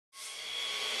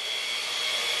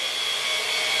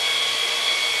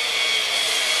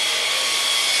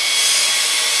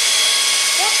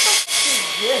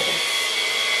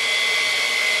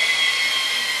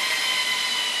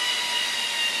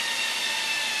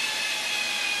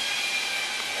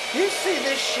You see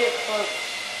this shit, folks?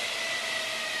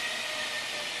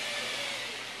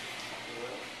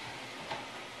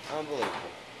 Unbelievable.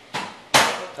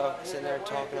 Sitting there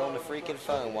talking on the freaking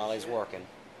phone while he's working.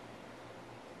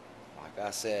 Like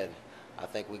I said, I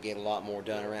think we get a lot more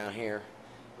done around here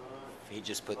if he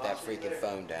just put that freaking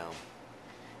phone down.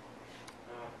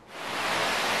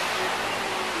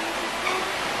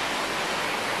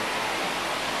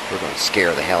 We're going to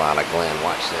scare the hell out of Glenn.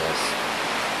 Watch this.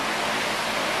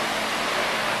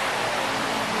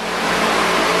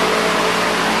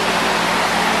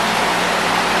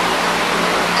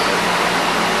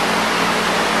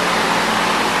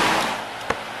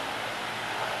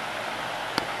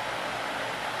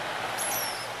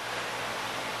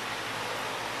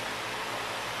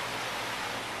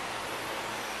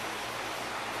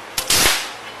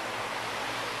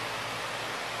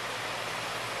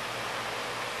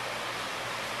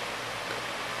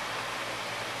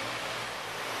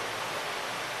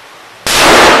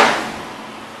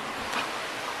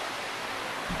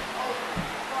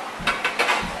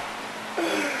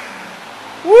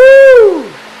 Woo!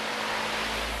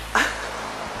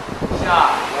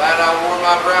 Glad I wore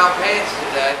my brown pants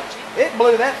today. It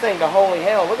blew that thing to holy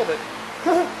hell. Look at the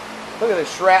look at the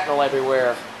shrapnel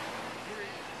everywhere.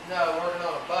 No, working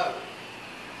on a boat.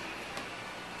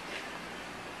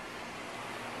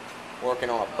 Working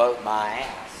on a boat my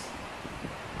ass.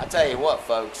 I tell you what,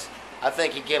 folks, I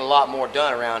think he'd get a lot more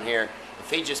done around here if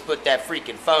he just put that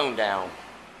freaking phone down.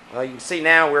 Well, you can see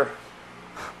now we're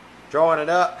drawing it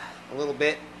up a little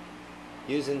bit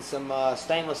using some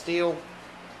stainless steel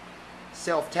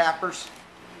self-tappers.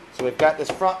 So we've got this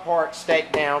front part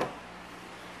staked down.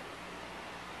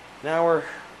 Now we're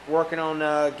working on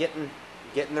getting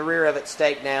the rear of it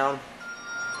staked down.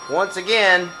 Once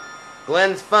again,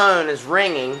 Glenn's phone is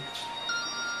ringing.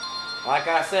 Like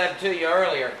I said to you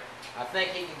earlier, I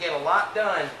think he could get a lot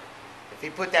done if he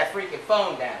put that freaking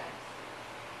phone down.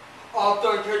 I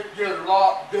think he could get a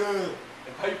lot done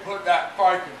if he put that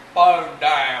freaking phone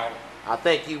down. I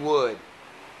think you would.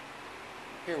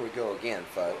 Here we go again,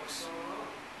 folks.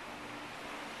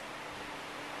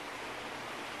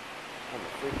 On the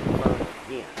freaking phone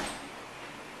again.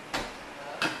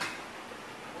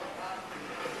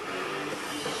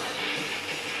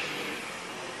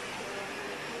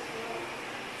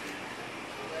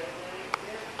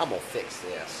 I'm gonna fix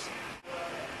this.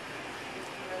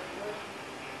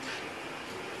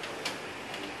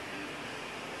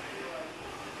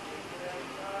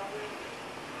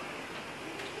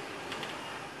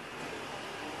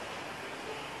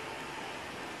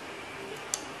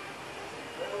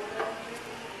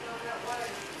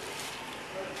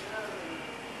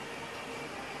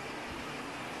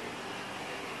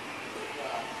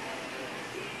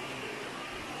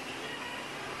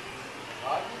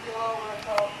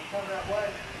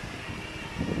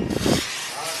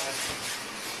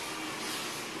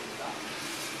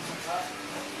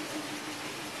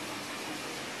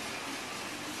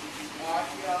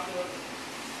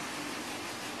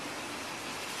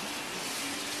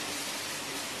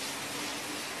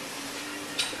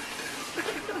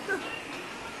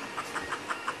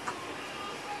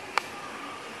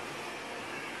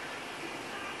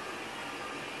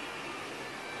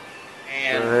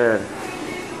 And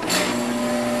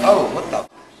oh, what the? I got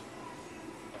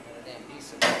a damn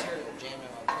piece of material jammed in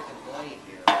my freaking blade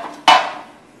here.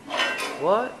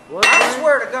 What? I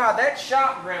swear to God, that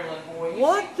shot gremlin boy.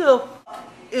 What the f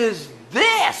is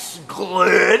this,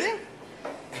 Glenn?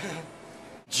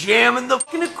 Jamming the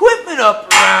fucking equipment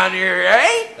up around here,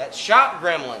 eh? That shot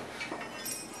gremlin.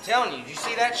 I'm telling you, did you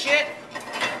see that shit?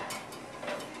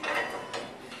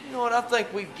 You know what? I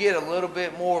think we get a little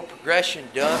bit more progression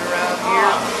done around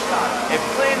here.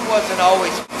 If Glenn wasn't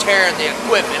always tearing the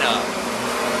equipment up.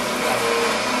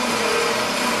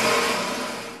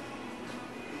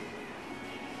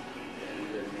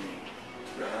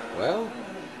 Well,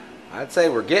 I'd say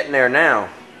we're getting there now.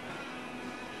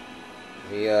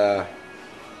 We got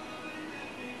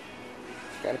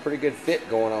a pretty good fit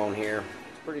going on here.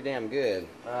 It's pretty damn good.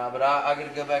 but I got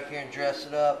to go back here and dress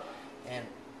it up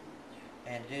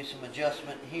and do some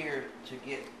adjustment here to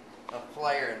get a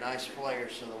flare, a nice flare,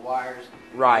 so the wires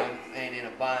Right. ain't in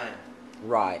a bind.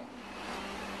 Right.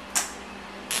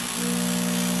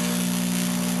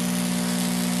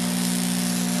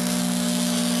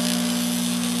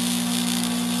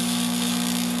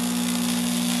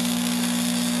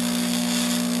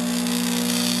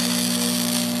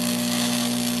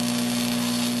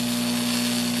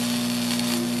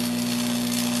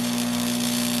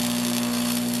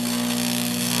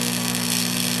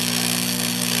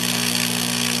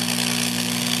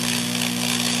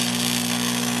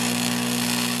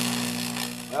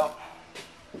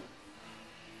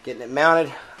 Getting it mounted.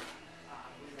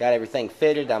 Got everything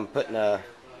fitted. I'm putting the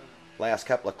last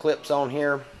couple of clips on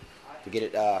here to get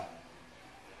it, go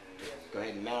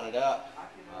ahead and mount it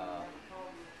up.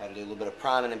 Got to do a little bit of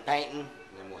priming and painting, and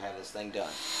then we'll have this thing done.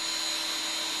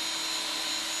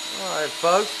 All right,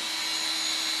 folks.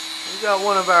 We got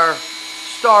one of our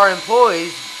star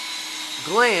employees,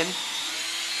 Glenn,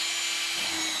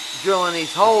 drilling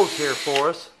these holes here for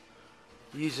us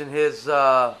using his,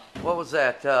 what was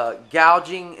that,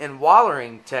 gouging and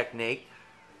wallering technique.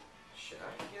 Sure,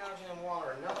 I ain't gouging and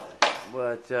watering nothing.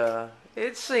 But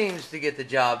it seems to get the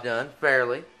job done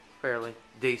fairly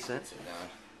decent.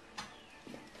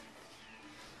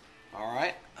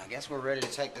 Alright, I guess we're ready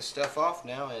to take this stuff off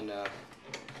now and go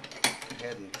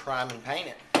ahead and prime and paint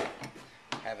it.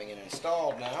 Having it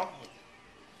installed now,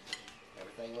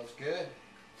 everything looks good.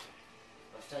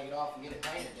 Let's take it off and get it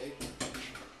painted, dude.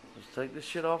 Let's take this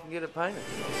shit off and get it painted.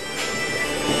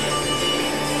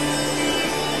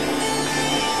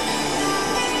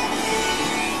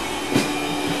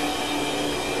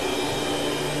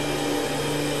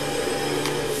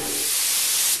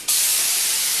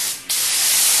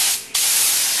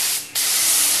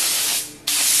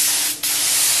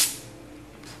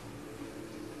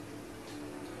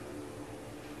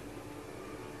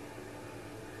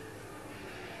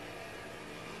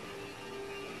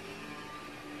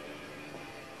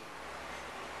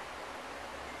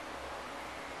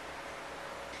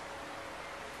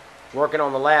 Working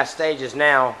on the last stages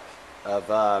now of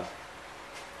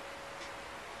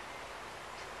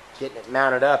getting it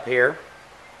mounted up here,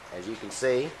 as you can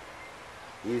see,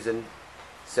 using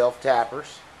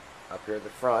self-tappers up here at the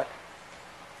front.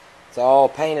 It's all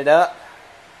painted up,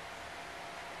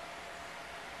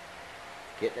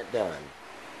 getting it done.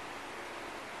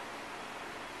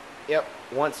 Yep,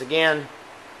 once again,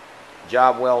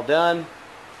 job well done.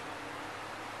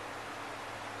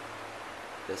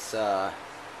 This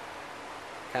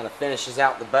kind of finishes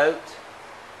out the boat.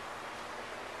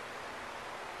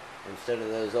 Instead of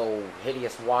those old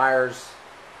hideous wires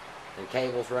and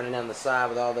cables running down the side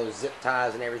with all those zip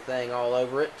ties and everything all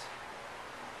over it.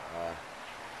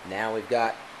 Now we've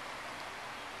got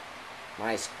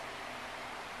nice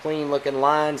clean looking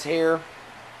lines here.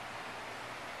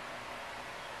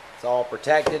 It's all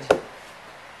protected.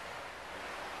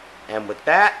 And with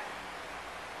that,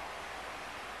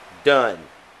 done.